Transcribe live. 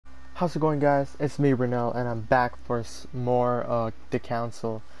How's it going, guys? It's me, Renell, and I'm back for more The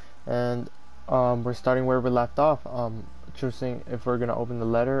Council. And we're starting where we left off, choosing if we're gonna open the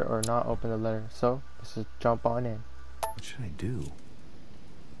letter or not open the letter. So let's just jump on in. What should I do?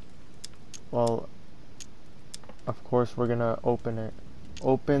 Well, of course we're gonna open it.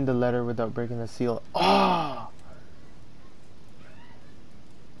 Open the letter without breaking the seal. Ah!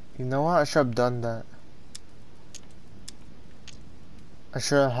 You know what? I should have done that. I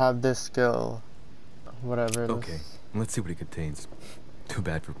should have this skill. Whatever it is. Okay, let's see what it contains. Too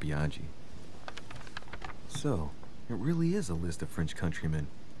bad for Piaggi. So, it really is a list of French countrymen.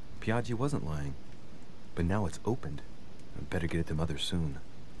 Piaggi wasn't lying. But now it's opened. I better get it to Mother soon.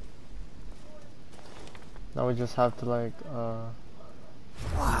 Now we just have to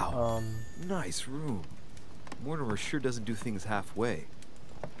Wow! Nice room. Mortimer sure doesn't do things halfway.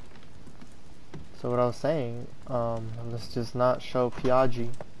 So what I was saying, let's just not show Piaggi.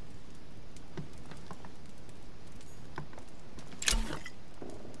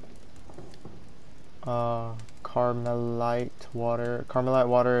 Carmelite water. Carmelite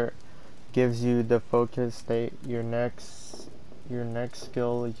water gives you the focus state. Your next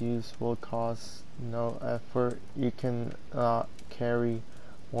skill use will cost no effort. You can carry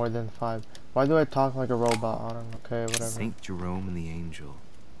more than 5. Why do I talk like a robot? I don't know. Okay, whatever. Saint Jerome and the Angel.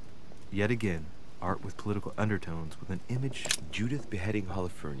 Yet again, art with political undertones with an image of Judith beheading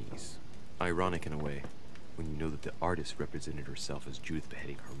Holofernes. Ironic in a way, when you know that the artist represented herself as Judith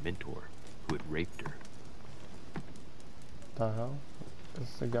beheading her mentor, who had raped her. The hell? Is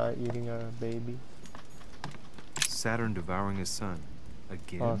the guy eating a baby? Saturn devouring his son.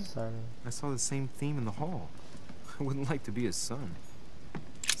 Again? Oh, Saturn. I saw the same theme in the hall. I wouldn't like to be his son.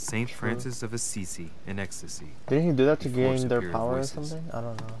 Saint Francis of Assisi in ecstasy. Didn't he do that to Before gain their superior power voices. or something? I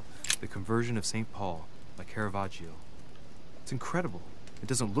don't know. The Conversion of St. Paul by Caravaggio. It's incredible. It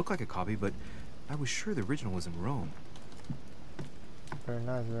doesn't look like a copy, but I was sure the original was in Rome. Very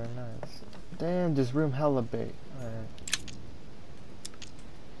nice, very nice. Damn, this room hella big. Alright.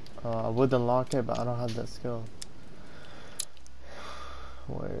 I would unlock it, but I don't have that skill.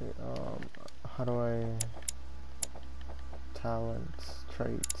 Wait, how do I... Talents,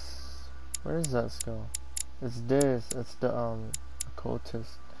 traits. Where is that skill? It's this, it's the,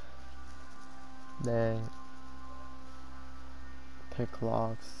 occultist. Dang. Pick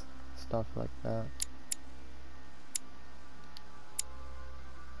locks, stuff like that.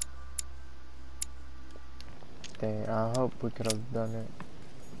 Dang, I hope we could have done it.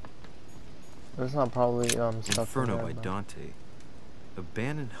 There's not probably stuff Inferno in there, by but... Dante.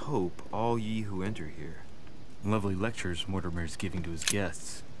 Abandon hope, all ye who enter here. Lovely lectures Mortimer's giving to his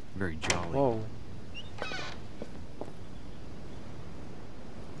guests. Very jolly. Whoa.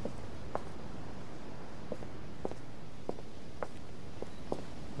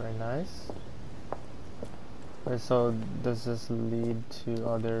 Very nice. Wait, so does this lead to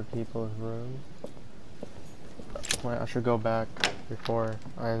other people's rooms? Wait, I should go back before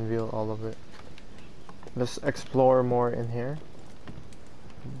I unveil all of it. Let's explore more in here.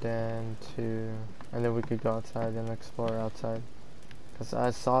 And then we could go outside and explore outside. Cause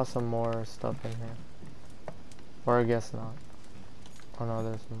I saw some more stuff in here. Or I guess not. Oh no,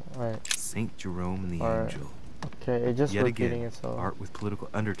 there's more. Right. Saint Jerome and the Alright. Angel. Okay, it just Yet repeating again, itself. art with political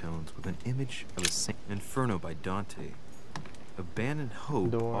undertones with an image of a saint. Inferno by Dante. Abandon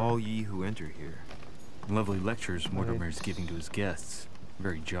hope, Door. all ye who enter here. Lovely lectures Mortimer's giving to his guests.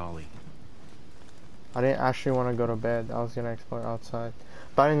 Very jolly. I didn't actually want to go to bed. I was gonna explore outside.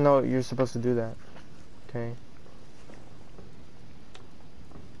 But I didn't know you're supposed to do that. Okay.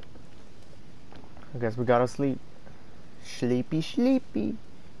 I guess we gotta sleep. Sleepy, sleepy.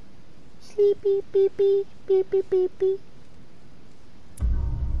 Sleepy, beep, beep, beep, beep, beep, beep.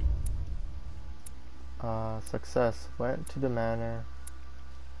 Success. Went to the manor.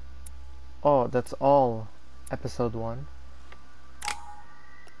 Oh, that's all. Episode 1.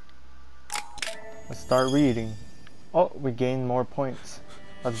 Let's start reading. Oh, we gained more points.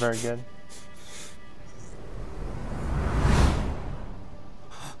 That's very good.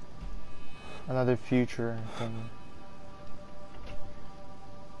 Another future thing.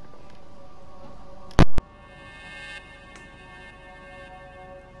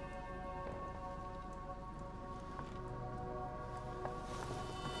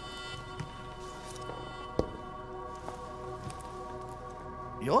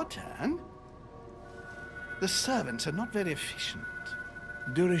 Your turn? The servants are not very efficient.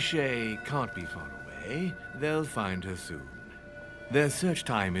 Durocher can't be far away. They'll find her soon. Their search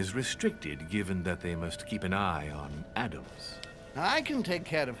time is restricted, given that they must keep an eye on Adams. I can take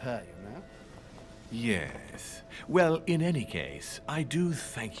care of her, you know. Yes. Well, in any case, I do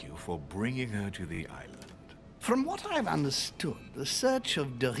thank you for bringing her to the island. From what I've understood, the search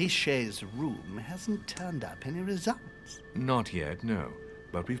of de Richet's room hasn't turned up any results. Not yet, no.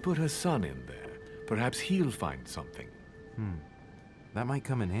 But we've put her son in there. Perhaps he'll find something. That might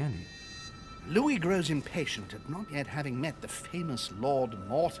come in handy. Louis grows impatient at not yet having met the famous Lord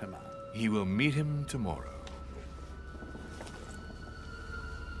Mortimer. He will meet him tomorrow.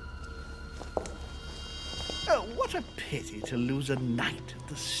 Oh, what a pity to lose a knight at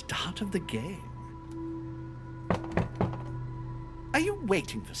the start of the game. Are you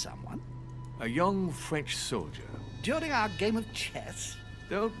waiting for someone? A young French soldier. During our game of chess?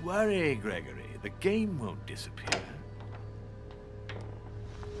 Don't worry, Gregory. The game won't disappear.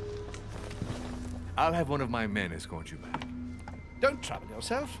 I'll have one of my men escort you back. Don't trouble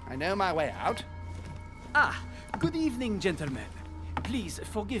yourself. I know my way out. Ah, good evening, gentlemen. Please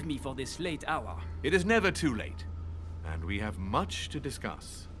forgive me for this late hour. It is never too late, and we have much to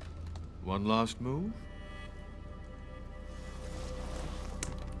discuss. One last move?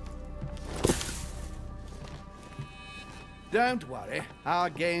 Don't worry. Our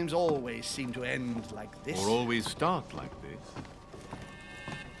games always seem to end like this. Or always start like this.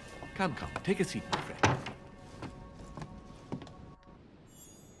 Come, come, take a seat, my friend.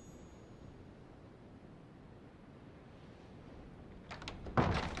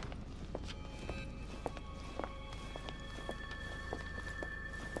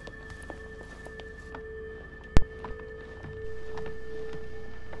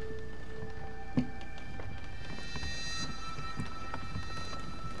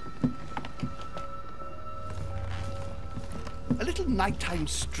 A little nighttime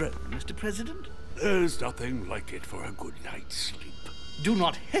stroll, Mr. President? There's nothing like it for a good night's sleep. Do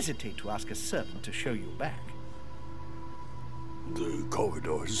not hesitate to ask a servant to show you back. The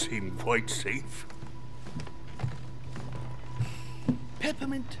corridors seem quite safe.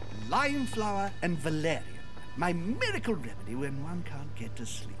 Peppermint, lime flower, and valerian. My miracle remedy when one can't get to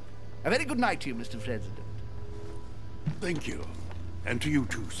sleep. A very good night to you, Mr. President. Thank you. And to you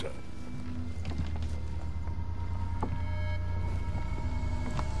too, sir.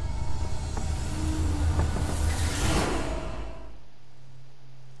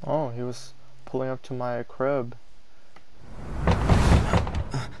 Oh, he was pulling up to my crib.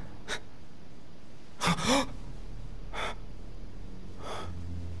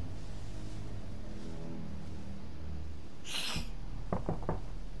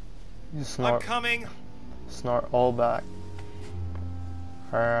 You snort. I'm coming. Snort all back.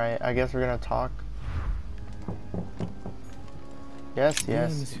 Alright, I guess we're gonna talk. Yes, Dear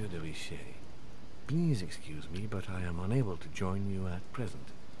yes. Monsieur de Richet, please excuse me, but I am unable to join you at present.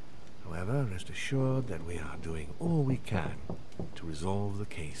 However, rest assured that we are doing all we can to resolve the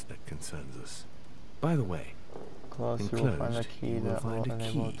case that concerns us. By the way, Close, you will find a enclosed, key you will that will find a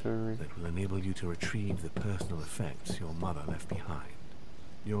enable key to that will enable you to retrieve the personal effects your mother left behind.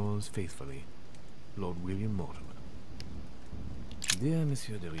 Yours faithfully, Lord William Mortimer. Dear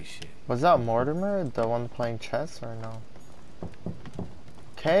Monsieur de Richet, Was that Mortimer, the one playing chess, or no?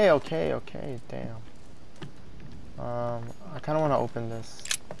 Okay, damn. I kind of want to open this.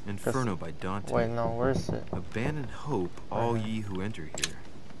 Inferno by Dante. Wait, no, where is it? Abandon hope, all ye who enter here.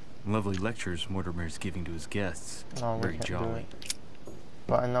 Lovely lectures Mortimer is giving to his guests. No, we Very can't do jolly. it.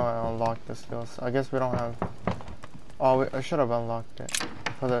 But I know I unlocked the skills. I guess we don't have... Oh, I should have unlocked it.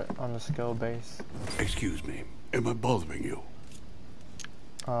 Put it on the skill base. Excuse me. Am I bothering you?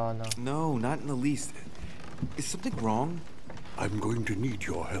 Oh, no. No, not in the least. Is something wrong? I'm going to need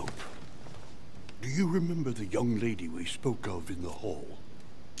your help. Do you remember the young lady we spoke of in the hall?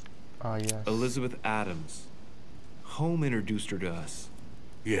 Yes. Elizabeth Adams. Home introduced her to us.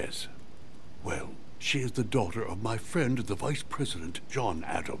 Yes. Well, she is the daughter of my friend, the Vice President, John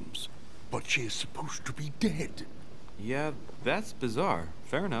Adams. But she is supposed to be dead. Yeah, that's bizarre.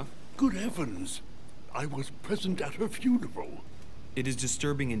 Fair enough. Good heavens! I was present at her funeral. It is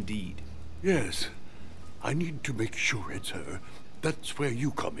disturbing indeed. Yes. I need to make sure it's her. That's where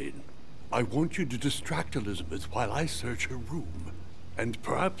you come in. I want you to distract Elizabeth while I search her room. And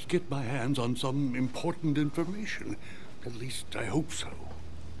perhaps get my hands on some important information. At least, I hope so.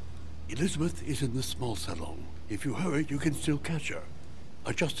 Elizabeth is in the small salon. If you hurry, you can still catch her.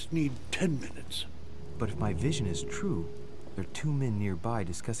 I just need 10 minutes. But if my vision is true, there are two men nearby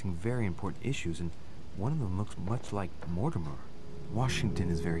discussing very important issues, and one of them looks much like Mortimer. Washington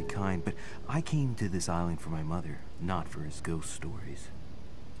is very kind, but I came to this island for my mother, not for his ghost stories.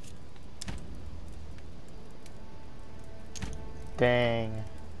 Dang.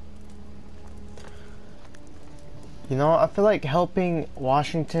 You know, I feel like helping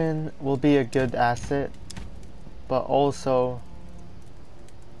Washington will be a good asset, but also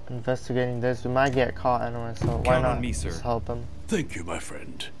investigating this, we might get caught anyway, so why Count on not me, sir. just help him? Thank you, my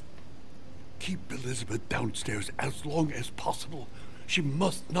friend. Keep Elizabeth downstairs as long as possible. She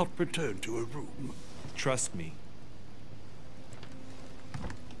must not return to her room. Trust me.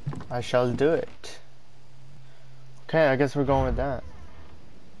 I shall do it. Okay, I guess we're going with that.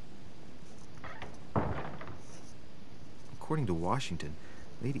 According to Washington,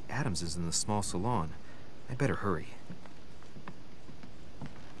 Lady Adams is in the small salon. I'd better hurry.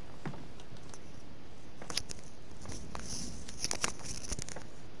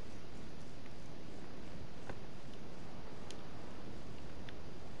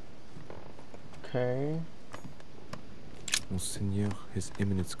 Okay. Monseigneur, His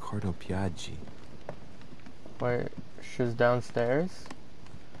Eminence Cardinal Piaggi. Wait, she's downstairs?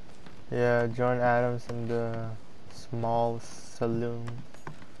 Yeah, join Adams in the small saloon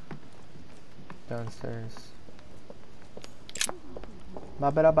downstairs.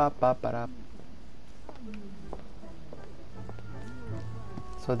 Ba-ba-da-ba-ba-ba-da.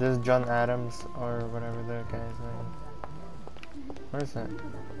 So this is John Adams or whatever the guy's name. Where is it?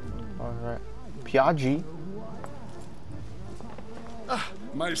 Oh, right. Piaggi?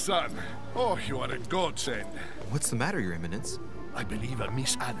 My son. Oh, you are a godsend. What's the matter, Your Eminence? I believe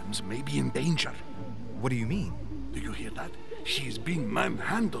Miss Adams may be in danger. What do you mean? Do you hear that? She is being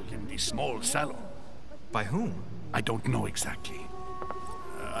manhandled in the small salon. By whom? I don't know exactly.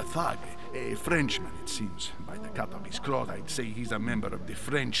 A thug, a Frenchman, it seems. By the cut of his cloth, I'd say he's a member of the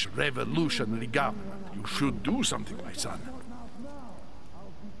French Revolutionary Government. You should do something, my son.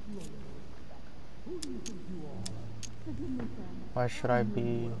 Why should I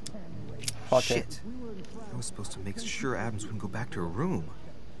be... Fuck it. Shit. I was supposed to make sure Adams wouldn't go back to her room.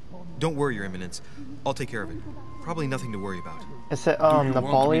 Don't worry, Your Eminence. I'll take care of it. Probably nothing to worry about. Is it, Do you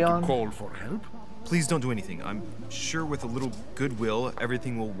Napoleon? want me to call for help? Please don't do anything. I'm sure with a little goodwill,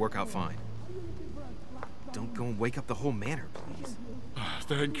 everything will work out fine. Don't go and wake up the whole manor, please.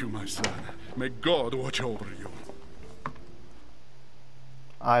 Thank you, my son. May God watch over you.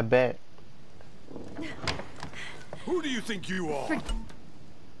 I bet. Who do you think you are?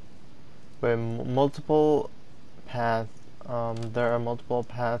 With multiple paths, there are multiple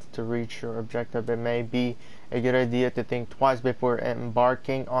paths to reach your objective. It may be a good idea to think twice before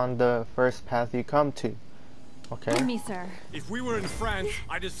embarking on the first path you come to. Okay? Pardon me, sir. If we were in France,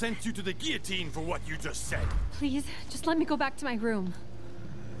 I'd have sent you to the guillotine for what you just said. Please, just let me go back to my room.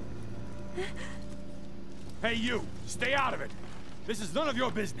 Hey, you! Stay out of it! This is none of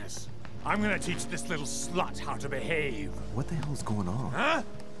your business. I'm gonna teach this little slut how to behave. What the hell's going on? Huh?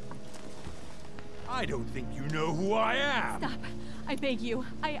 I don't think you know who I am. Stop. I beg you.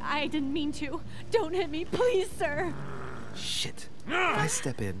 I didn't mean to. Don't hit me, please, sir. Shit. If I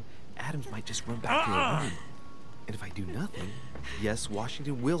step in, Adams might just run back to her room. And if I do nothing, yes,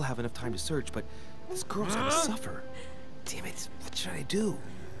 Washington will have enough time to search, but this girl's gonna suffer. Damn it, what should I do?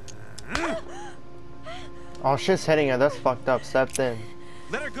 Oh, shit's hitting her. That's fucked up. Stepped in.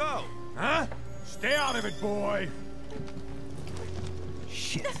 Let her go! Huh? Stay out of it, boy!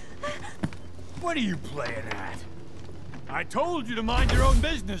 Shit. What are you playing at? I told you to mind your own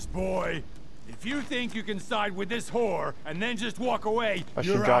business, boy! If you think you can side with this whore and then just walk away, Oh, she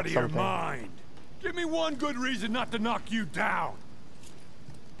you're out dropped of your something. mind. Give me one good reason not to knock you down.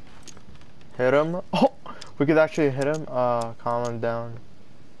 Hit him. Oh, we could actually hit him. Calm him down.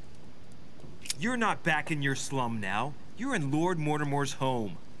 You're not back in your slum now. You're in Lord Mortimer's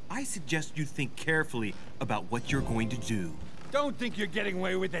home. I suggest you think carefully about what you're going to do. Don't think you're getting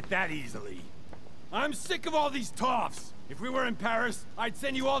away with it that easily. I'm sick of all these toffs. If we were in Paris, I'd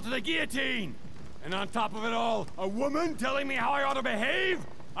send you all to the guillotine. And on top of it all, a woman telling me how I ought to behave?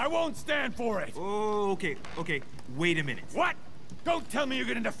 I won't stand for it. Oh, okay. Wait a minute. What? Don't tell me you're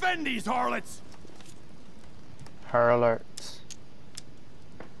gonna defend these harlots. Her alerts.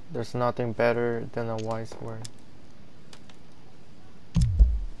 There's nothing better than a wise word.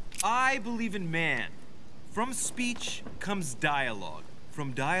 I believe in man. From speech comes dialogue.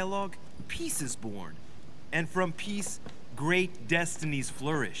 From dialogue, peace is born. And from peace, great destinies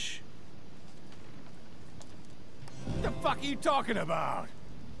flourish. What the fuck are you talking about?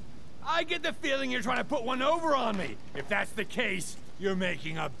 I get the feeling you're trying to put one over on me. If that's the case, you're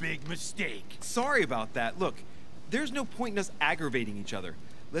making a big mistake. Sorry about that. Look, there's no point in us aggravating each other.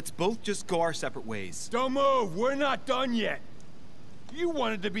 Let's both just go our separate ways. Don't move, we're not done yet. You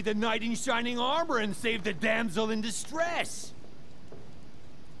wanted to be the knight in shining armor and save the damsel in distress.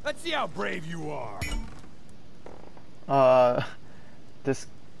 Let's see how brave you are.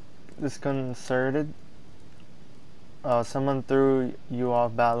 Disconcerted. Someone threw you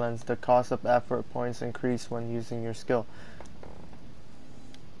off balance. The cost of effort points increase when using your skill.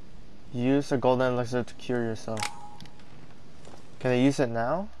 Use a golden elixir to cure yourself. Can I use it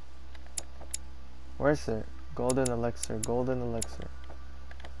now? Where is it? Golden elixir, golden elixir.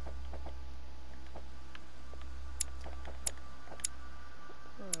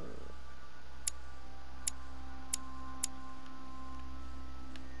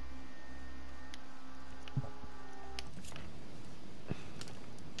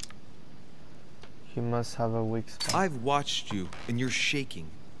 You must have a weak spot. I've watched you, and you're shaking.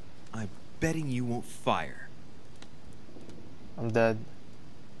 I'm betting you won't fire. I'm dead.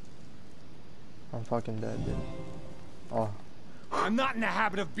 I'm fucking dead, dude. Oh. I'm not in the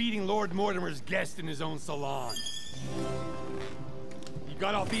habit of beating Lord Mortimer's guest in his own salon. You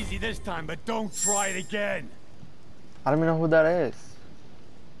got off easy this time, but don't try it again. I don't even know who that is.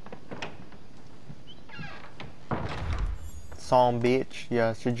 Song bitch.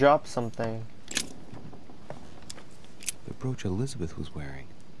 Yeah, she dropped something. The brooch Elizabeth was wearing.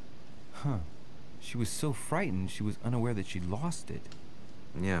 Huh. She was so frightened she was unaware that she'd lost it.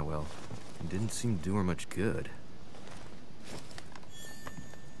 Yeah, well, it didn't seem to do her much good.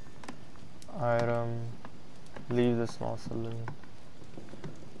 Item. Leave the small saloon.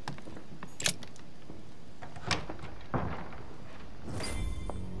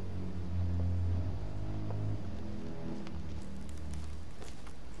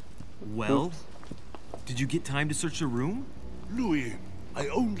 Well, Oops. did you get time to search the room? Louis, I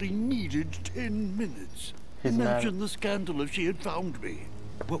only needed 10 minutes. He's Imagine mad. the scandal if she had found me.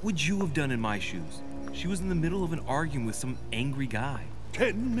 What would you have done in my shoes? She was in the middle of an argument with some angry guy.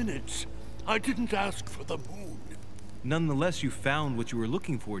 10 minutes. I didn't ask for the moon. Nonetheless, you found what you were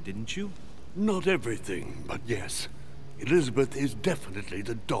looking for, didn't you? Not everything, but yes. Elizabeth is definitely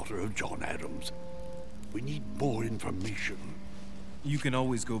the daughter of John Adams. We need more information. You can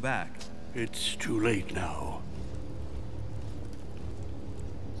always go back. It's too late now.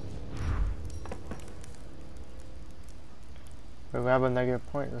 We have a negative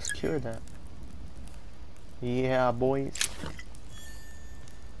point. Let's cure that. Yeah, boys.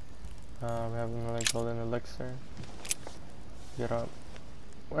 We have another golden elixir. Get up.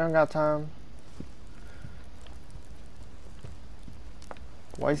 We don't got time.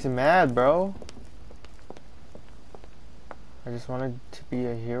 Why is he mad, bro? I just wanted to be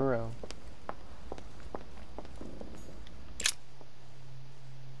a hero.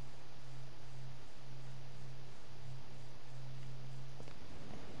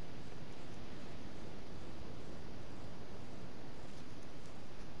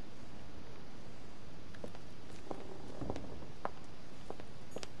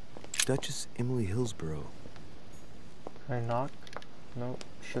 Duchess Emily Hillsborough. Can I knock? Nope.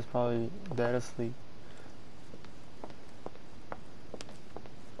 She's probably dead asleep.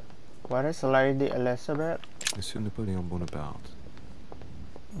 What is Lady Elizabeth? Monsieur Napoléon Bonaparte.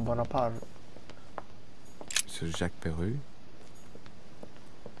 Bonaparte. Monsieur Jacques Perru.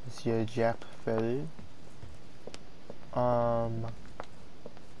 Monsieur Jacques Perru.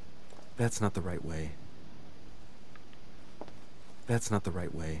 That's not the right way. That's not the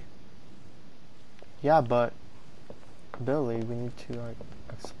right way. Yeah, but Billy, we need to like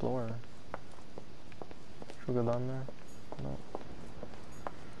explore. Should we go down there? No.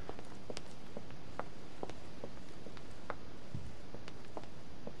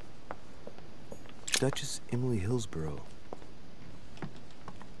 Duchess Emily Hillsborough.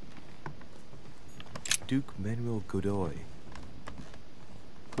 Duke Manuel Godoy.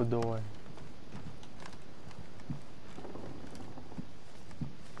 Godoy.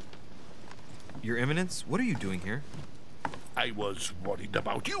 Your Eminence, what are you doing here? I was worried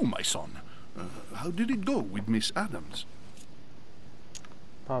about you, my son. How did it go with Miss Adams?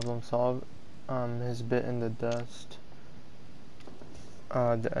 Problem solved. His bit in the dust.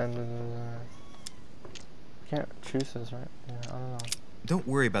 The end of the... Can't choose this, right? Yeah, I don't know. Don't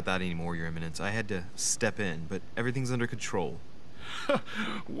worry about that anymore, Your Eminence. I had to step in, but everything's under control.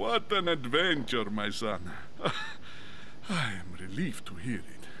 What an adventure, my son. I am relieved to hear it.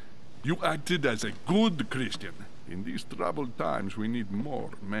 You acted as a good Christian. In these troubled times, we need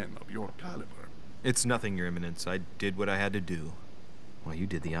more men of your caliber. It's nothing, Your Eminence. I did what I had to do. Well, you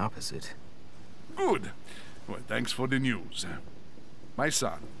did the opposite. Good. Well, thanks for the news. My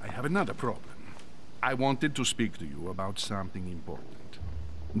son, I have another problem. I wanted to speak to you about something important.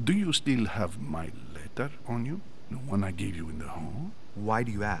 Do you still have my letter on you? The one I gave you in the hall? Why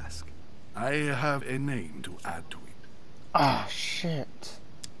do you ask? I have a name to add to it. Ah, shit.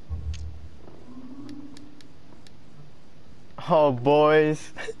 Oh,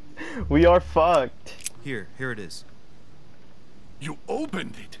 boys. We are fucked. Here it is. You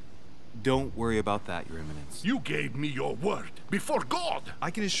opened it. Don't worry about that, Your Eminence. You gave me your word before God. I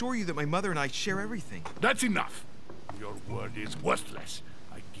can assure you that my mother and I share everything. That's enough. Your word is worthless.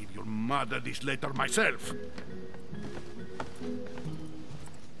 I give your mother this letter myself.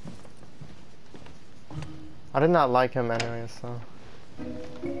 I did not like him anyway, so.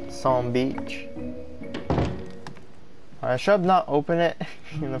 Psalm Beach. I should have not opened it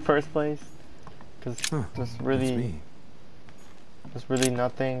in the first place. Because there's really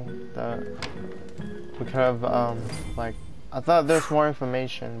nothing that we could have, like, I thought there's more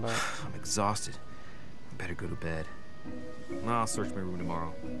information, but. I'm exhausted. I better go to bed. I'll search my room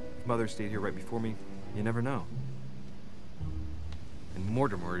tomorrow. If Mother stayed here right before me, you never know. And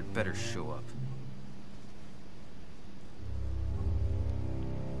Mortimer had better show up.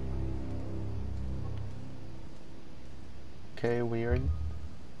 Okay, weird.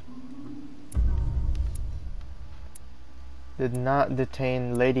 Did not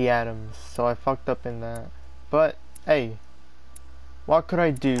detain Lady Adams, so I fucked up in that. But, hey, what could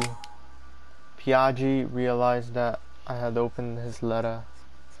I do? Piaggi realized that I had opened his letter.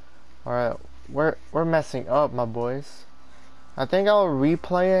 Alright, we're messing up, my boys. I think I'll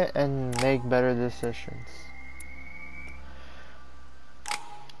replay it and make better decisions.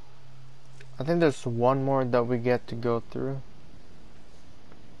 I think there's one more that we get to go through.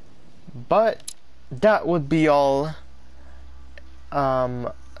 But that would be all.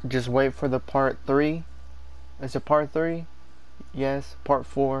 Just wait for the part 3. Is it part 3? Yes, part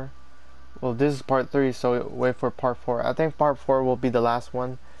 4. Well, this is part 3, so wait for part 4. I think part 4 will be the last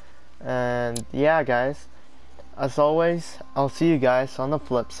one. And yeah, guys, as always, I'll see you guys on the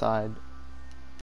flip side.